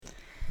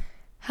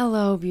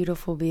Hello,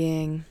 beautiful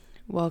being.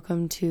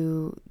 Welcome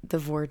to the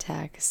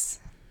Vortex.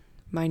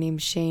 My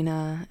name's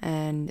Shayna,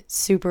 and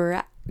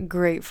super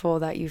grateful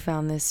that you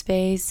found this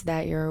space,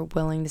 that you're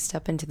willing to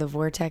step into the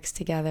vortex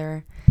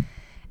together.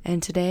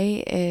 And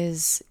today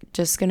is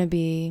just going to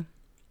be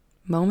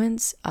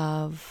moments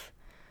of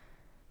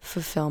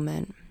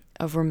fulfillment,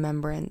 of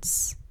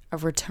remembrance,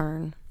 of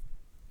return.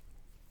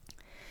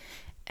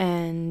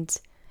 And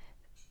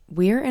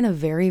we're in a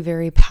very,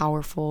 very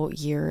powerful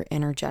year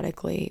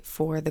energetically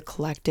for the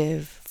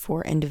collective,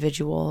 for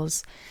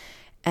individuals.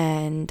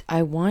 And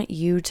I want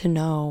you to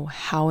know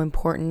how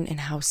important and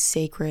how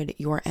sacred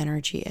your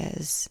energy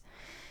is.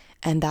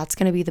 And that's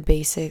going to be the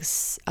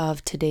basics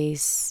of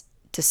today's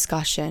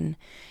discussion,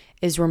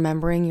 is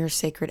remembering your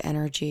sacred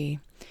energy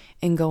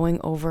and going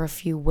over a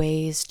few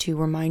ways to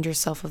remind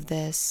yourself of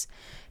this,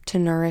 to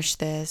nourish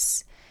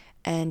this,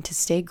 and to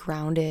stay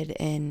grounded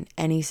in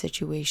any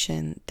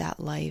situation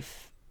that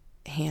life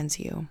hands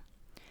you.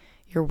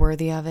 You're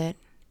worthy of it.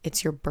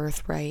 It's your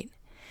birthright.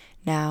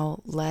 Now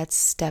let's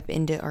step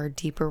into our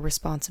deeper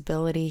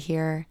responsibility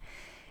here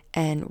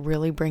and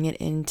really bring it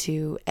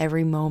into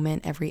every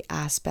moment, every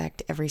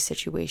aspect, every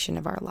situation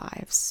of our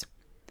lives.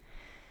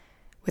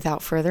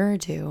 Without further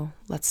ado,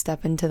 let's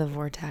step into the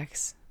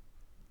vortex.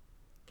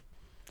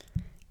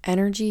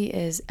 Energy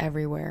is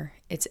everywhere.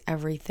 It's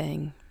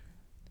everything.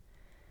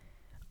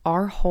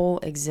 Our whole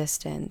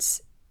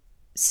existence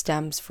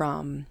stems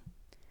from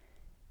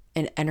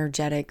an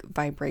energetic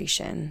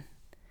vibration.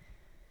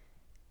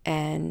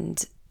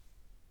 And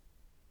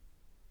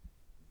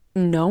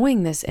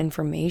knowing this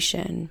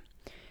information,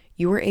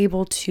 you were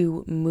able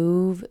to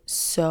move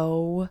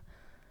so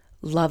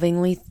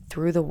lovingly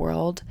through the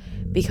world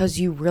because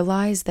you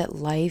realize that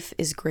life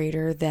is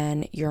greater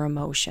than your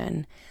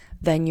emotion,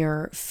 than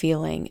your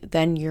feeling,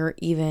 than your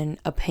even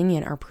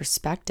opinion or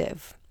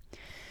perspective.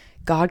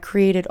 God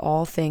created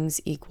all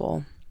things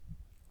equal.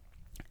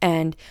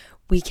 And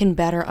we can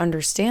better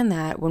understand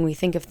that when we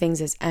think of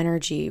things as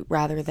energy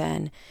rather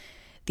than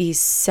these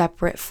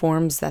separate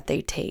forms that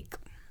they take.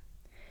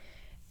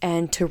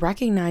 And to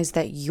recognize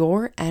that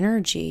your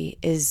energy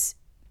is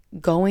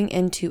going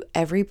into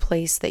every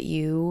place that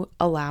you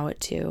allow it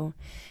to.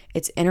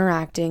 It's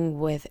interacting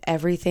with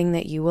everything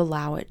that you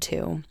allow it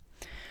to.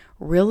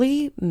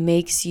 Really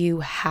makes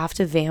you have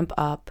to vamp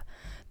up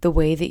the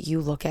way that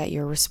you look at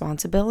your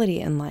responsibility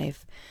in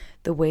life,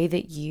 the way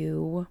that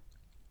you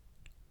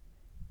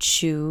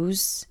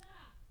choose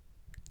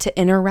to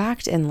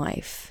interact in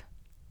life.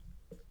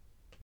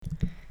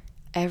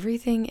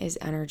 Everything is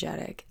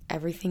energetic.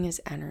 Everything is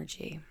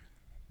energy.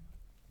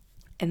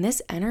 And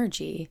this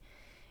energy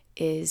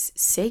is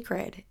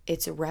sacred.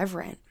 It's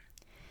reverent.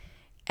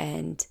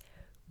 And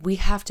we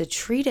have to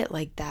treat it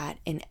like that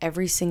in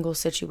every single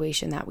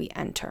situation that we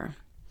enter.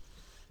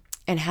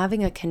 And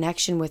having a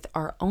connection with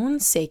our own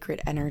sacred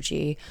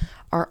energy,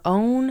 our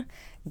own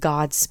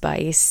God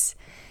spice,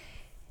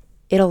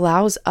 it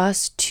allows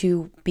us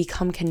to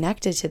become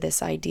connected to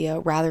this idea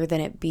rather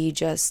than it be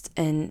just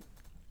an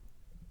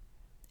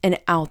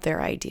out there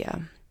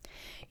idea.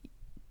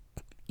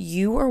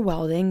 You are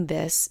wielding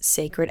this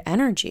sacred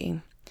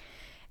energy,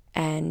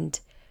 and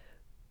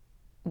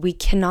we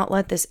cannot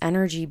let this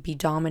energy be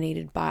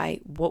dominated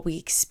by what we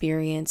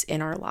experience in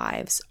our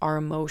lives, our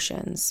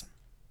emotions,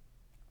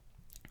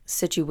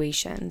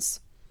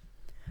 situations.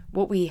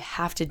 What we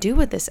have to do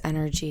with this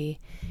energy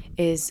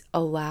is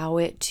allow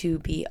it to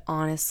be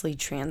honestly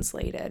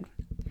translated.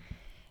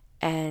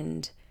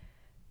 And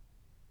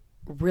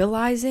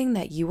realizing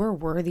that you are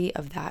worthy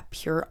of that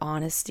pure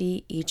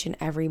honesty each and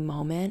every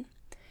moment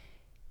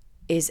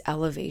is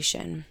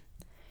elevation.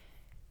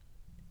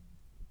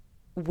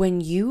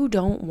 When you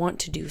don't want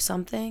to do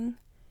something,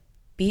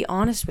 be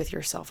honest with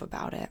yourself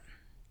about it.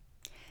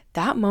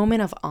 That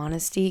moment of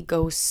honesty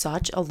goes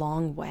such a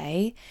long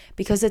way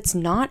because it's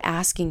not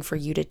asking for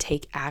you to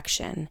take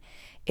action.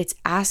 It's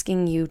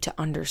asking you to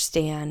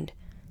understand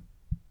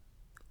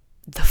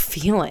the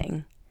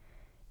feeling.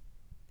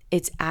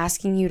 It's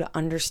asking you to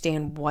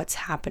understand what's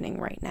happening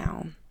right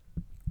now.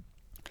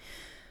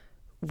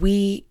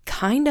 We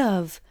kind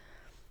of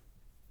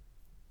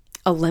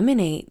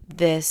eliminate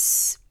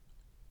this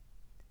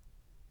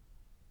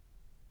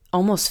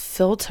almost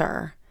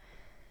filter,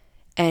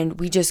 and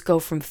we just go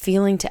from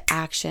feeling to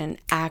action,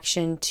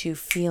 action to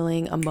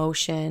feeling,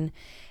 emotion.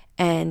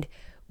 And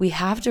we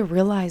have to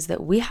realize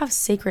that we have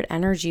sacred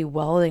energy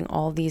welding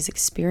all these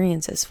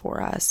experiences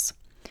for us.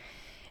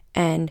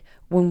 And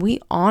when we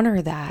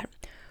honor that,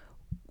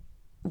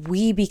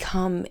 we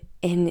become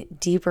in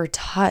deeper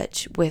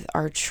touch with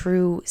our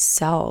true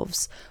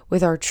selves,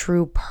 with our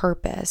true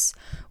purpose,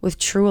 with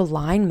true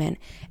alignment,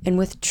 and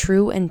with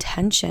true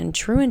intention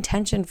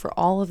for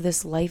all of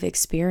this life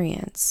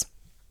experience.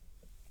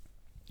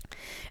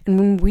 And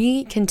when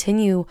we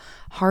continue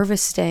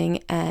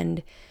harvesting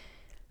and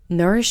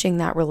nourishing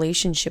that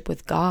relationship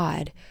with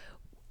God,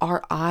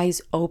 our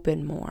eyes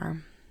open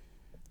more,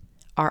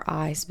 our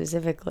eyes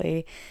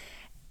specifically,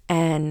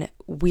 and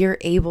we're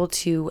able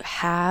to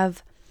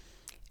have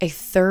a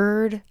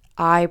third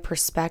I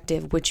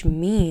perspective, which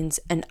means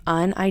an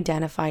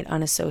unidentified,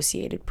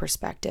 unassociated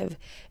perspective.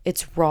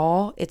 It's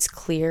raw, it's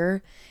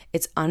clear,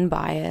 it's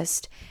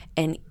unbiased,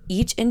 and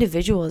each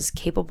individual is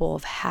capable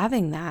of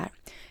having that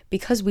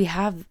because we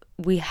have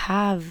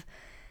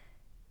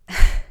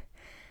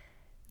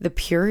the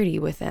purity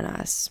within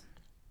us.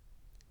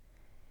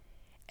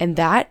 And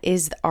that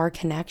is our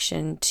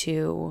connection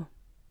to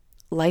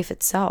life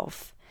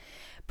itself.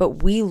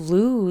 But we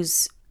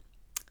lose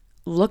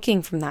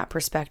looking from that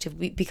perspective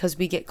because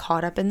we get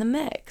caught up in the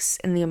mix,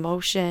 in the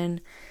emotion,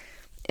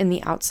 in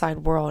the outside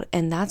world.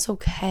 And that's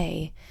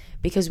okay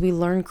because we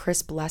learn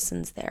crisp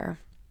lessons there.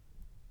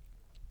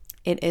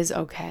 It is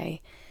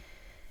okay.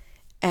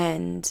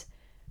 And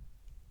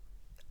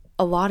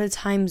a lot of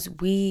times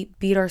we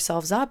beat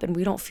ourselves up and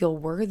we don't feel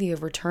worthy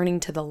of returning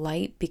to the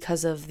light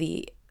because of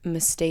the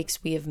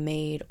mistakes we have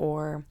made,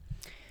 or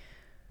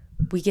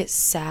we get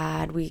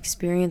sad, we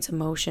experience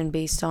emotion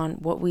based on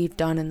what we've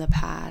done in the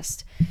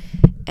past.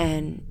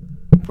 And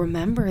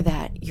remember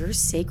that your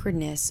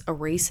sacredness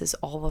erases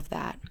all of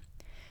that.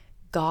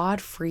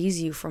 God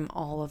frees you from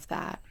all of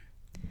that.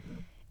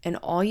 And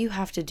all you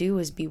have to do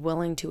is be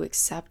willing to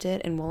accept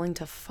it and willing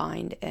to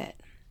find it.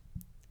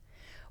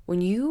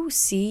 When you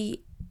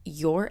see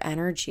your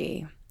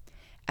energy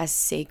as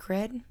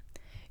sacred,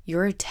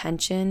 your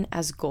attention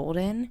as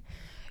golden,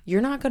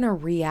 you're not going to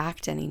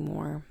react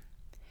anymore.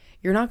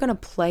 You're not going to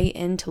play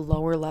into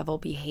lower level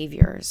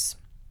behaviors,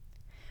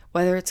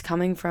 whether it's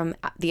coming from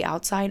the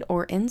outside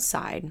or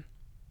inside.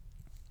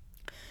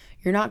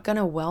 You're not going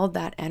to weld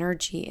that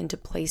energy into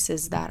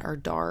places that are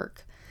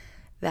dark,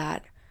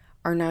 that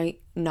are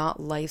not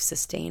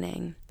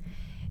life-sustaining.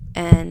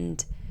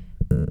 And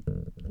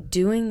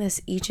doing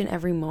this each and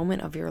every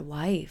moment of your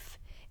life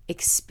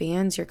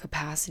expands your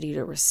capacity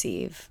to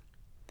receive,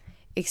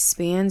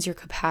 expands your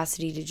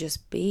capacity to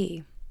just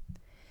be,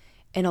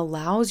 and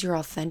allows your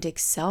authentic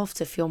self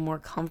to feel more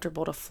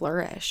comfortable to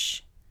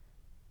flourish.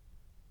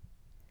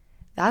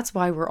 That's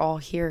why we're all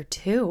here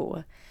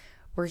too.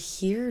 We're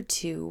here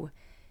to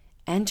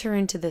enter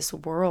into this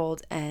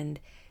world and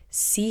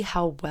see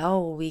how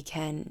well we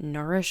can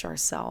nourish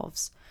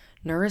ourselves,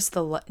 nourish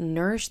the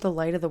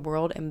light of the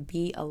world, and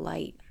be a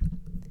light.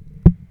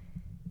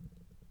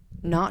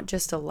 Not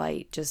just a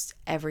light, just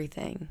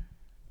everything.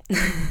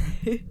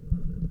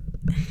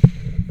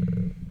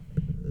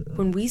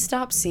 When we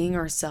stop seeing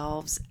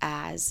ourselves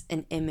as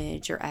an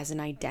image or as an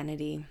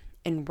identity,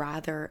 and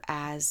rather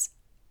as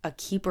a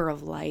keeper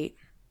of light,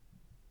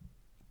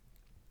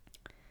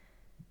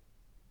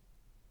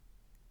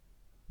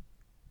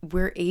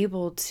 we're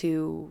able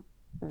to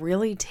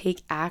really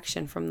take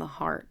action from the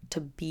heart,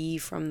 to be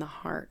from the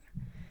heart.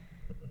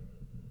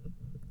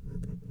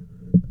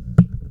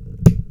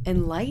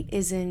 And light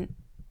isn't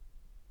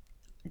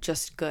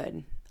just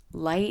good.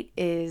 Light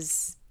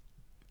is,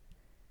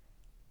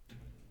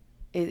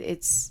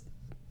 it's,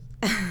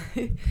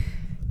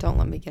 don't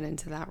let me get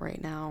into that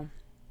right now.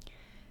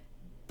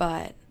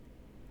 But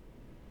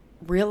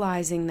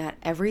realizing that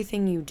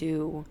everything you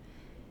do,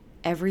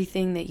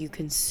 everything that you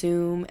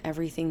consume,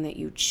 everything that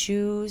you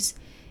choose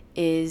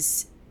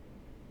is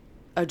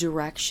a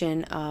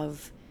direction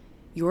of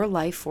your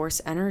life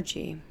force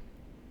energy.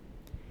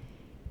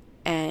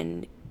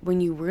 And when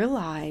you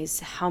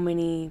realize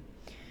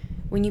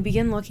when you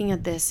begin looking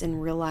at this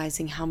and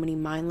realizing how many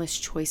mindless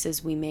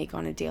choices we make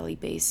on a daily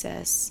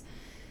basis,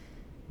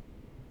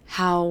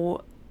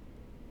 how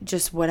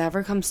just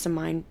whatever comes to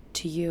mind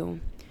to you,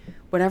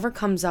 whatever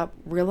comes up,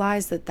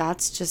 realize that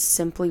that's just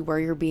simply where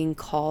you're being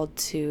called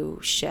to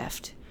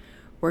shift,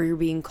 where you're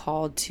being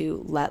called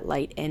to let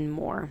light in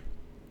more,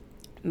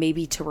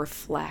 maybe to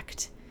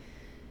reflect,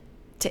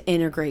 to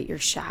integrate your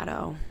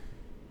shadow,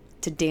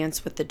 to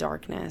dance with the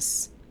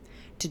darkness,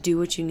 to do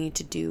what you need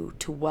to do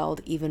to weld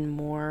even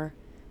more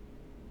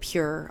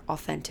pure,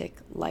 authentic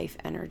life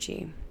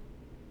energy.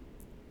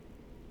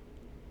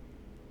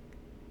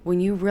 When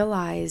you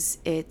realize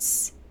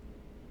it's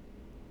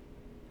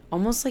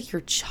almost like your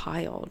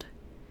child,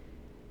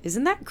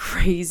 isn't that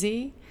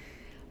crazy?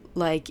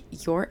 Like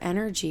your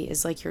energy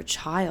is like your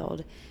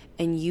child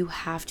and you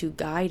have to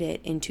guide it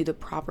into the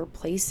proper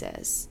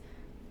places.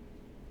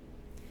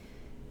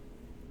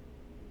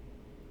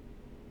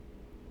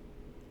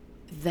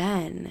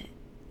 Then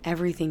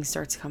everything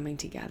starts coming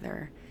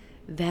together.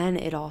 Then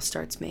it all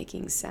starts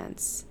making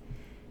sense.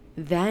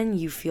 Then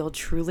you feel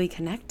truly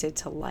connected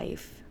to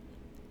life,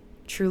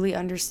 truly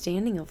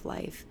understanding of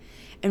life.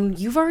 And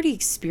you've already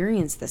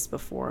experienced this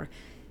before.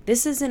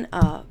 This isn't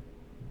a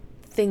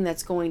thing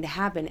that's going to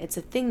happen. It's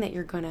a thing that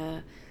you're going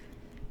to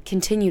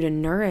continue to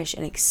nourish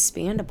and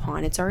expand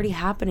upon. It's already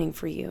happening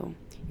for you.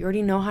 You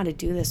already know how to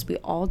do this. We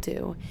all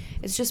do.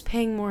 It's just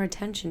paying more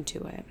attention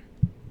to it,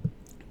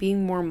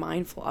 being more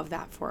mindful of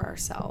that for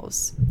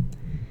ourselves.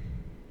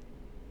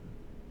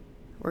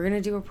 We're going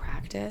to do a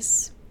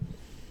practice,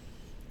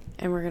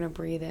 and we're going to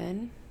breathe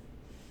in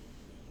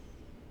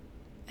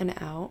and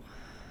out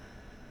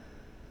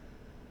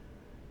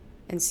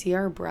and see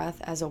our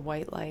breath as a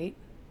white light.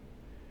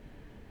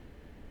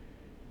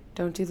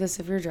 Don't do this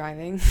if you're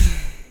driving.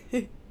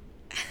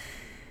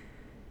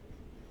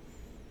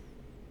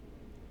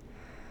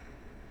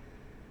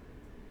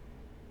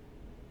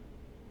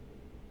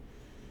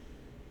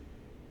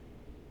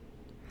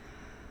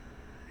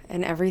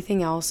 and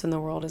everything else in the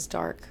world is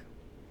dark.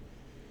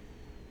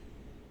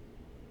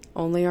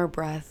 Only our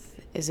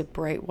breath is a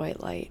bright white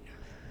light.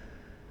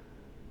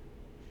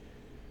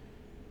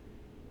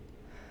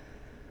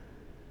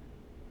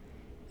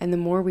 And the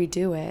more we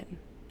do it,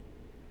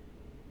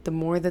 the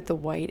more that the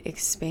white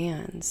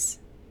expands,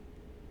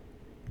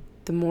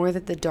 the more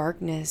that the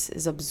darkness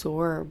is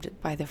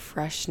absorbed by the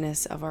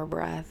freshness of our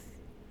breath.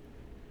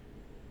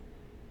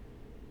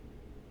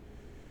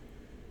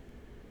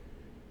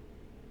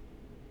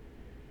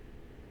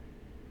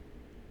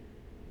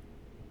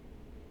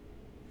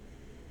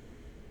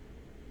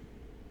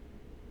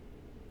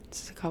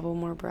 Just a couple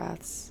more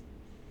breaths.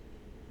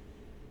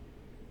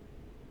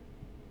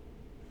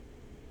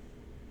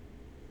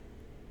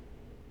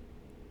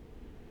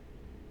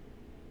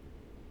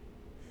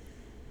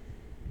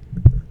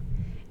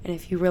 And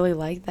if you really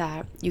like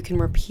that, you can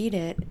repeat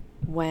it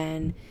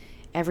when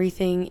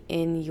everything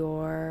in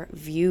your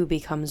view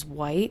becomes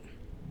white.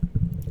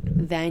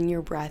 Then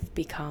your breath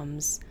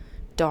becomes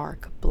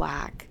dark,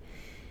 black,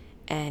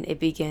 and it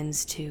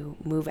begins to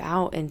move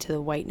out into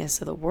the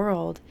whiteness of the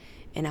world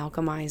and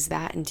alchemize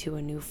that into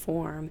a new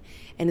form.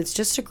 And it's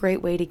just a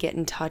great way to get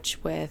in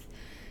touch with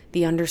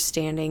the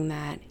understanding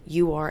that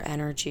you are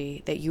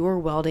energy, that you are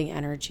welding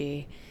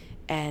energy,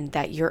 and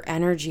that your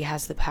energy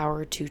has the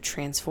power to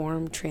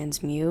transform,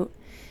 transmute,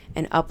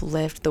 and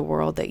uplift the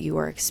world that you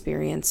are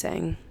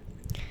experiencing.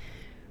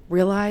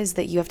 Realize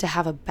that you have to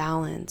have a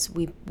balance.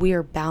 We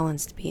are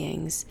balanced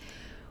beings.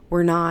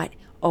 We're not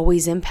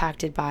always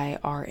impacted by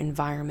our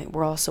environment.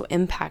 We're also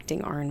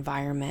impacting our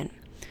environment.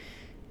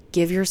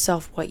 Give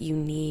yourself what you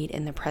need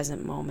in the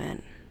present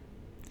moment.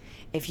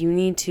 If you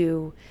need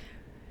to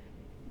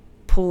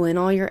pull in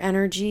all your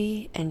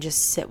energy and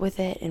just sit with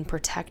it and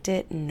protect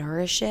it and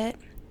nourish it,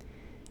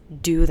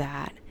 do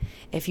that.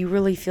 If you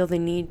really feel the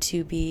need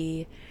to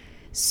be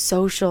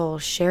social,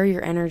 share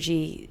your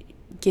energy,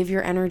 give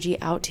your energy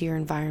out to your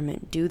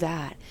environment, do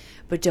that.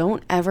 But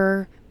don't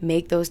ever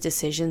make those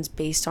decisions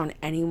based on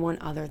anyone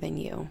other than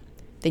you,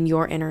 than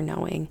your inner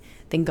knowing,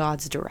 than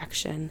God's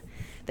direction,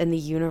 than the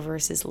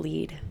universe's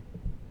lead.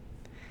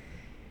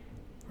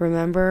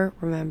 Remember,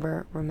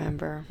 remember,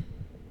 remember.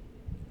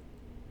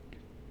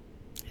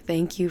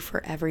 Thank you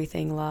for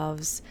everything,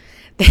 loves.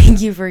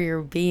 Thank you for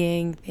your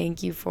being.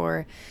 Thank you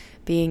for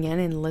being in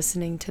and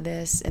listening to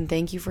this. And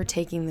thank you for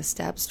taking the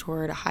steps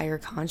toward a higher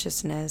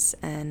consciousness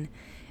and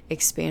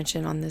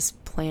expansion on this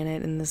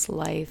planet and this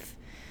life.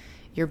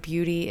 Your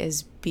beauty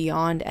is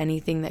beyond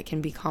anything that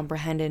can be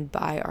comprehended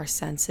by our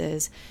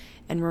senses.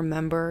 And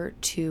remember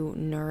to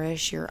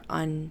nourish your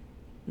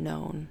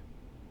unknown.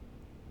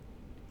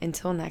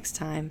 Until next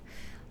time,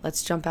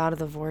 let's jump out of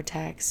the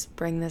vortex,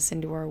 bring this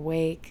into our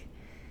wake,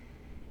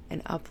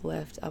 and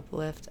uplift,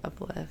 uplift,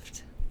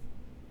 uplift.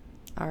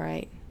 All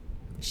right.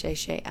 Shay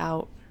Shay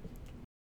out.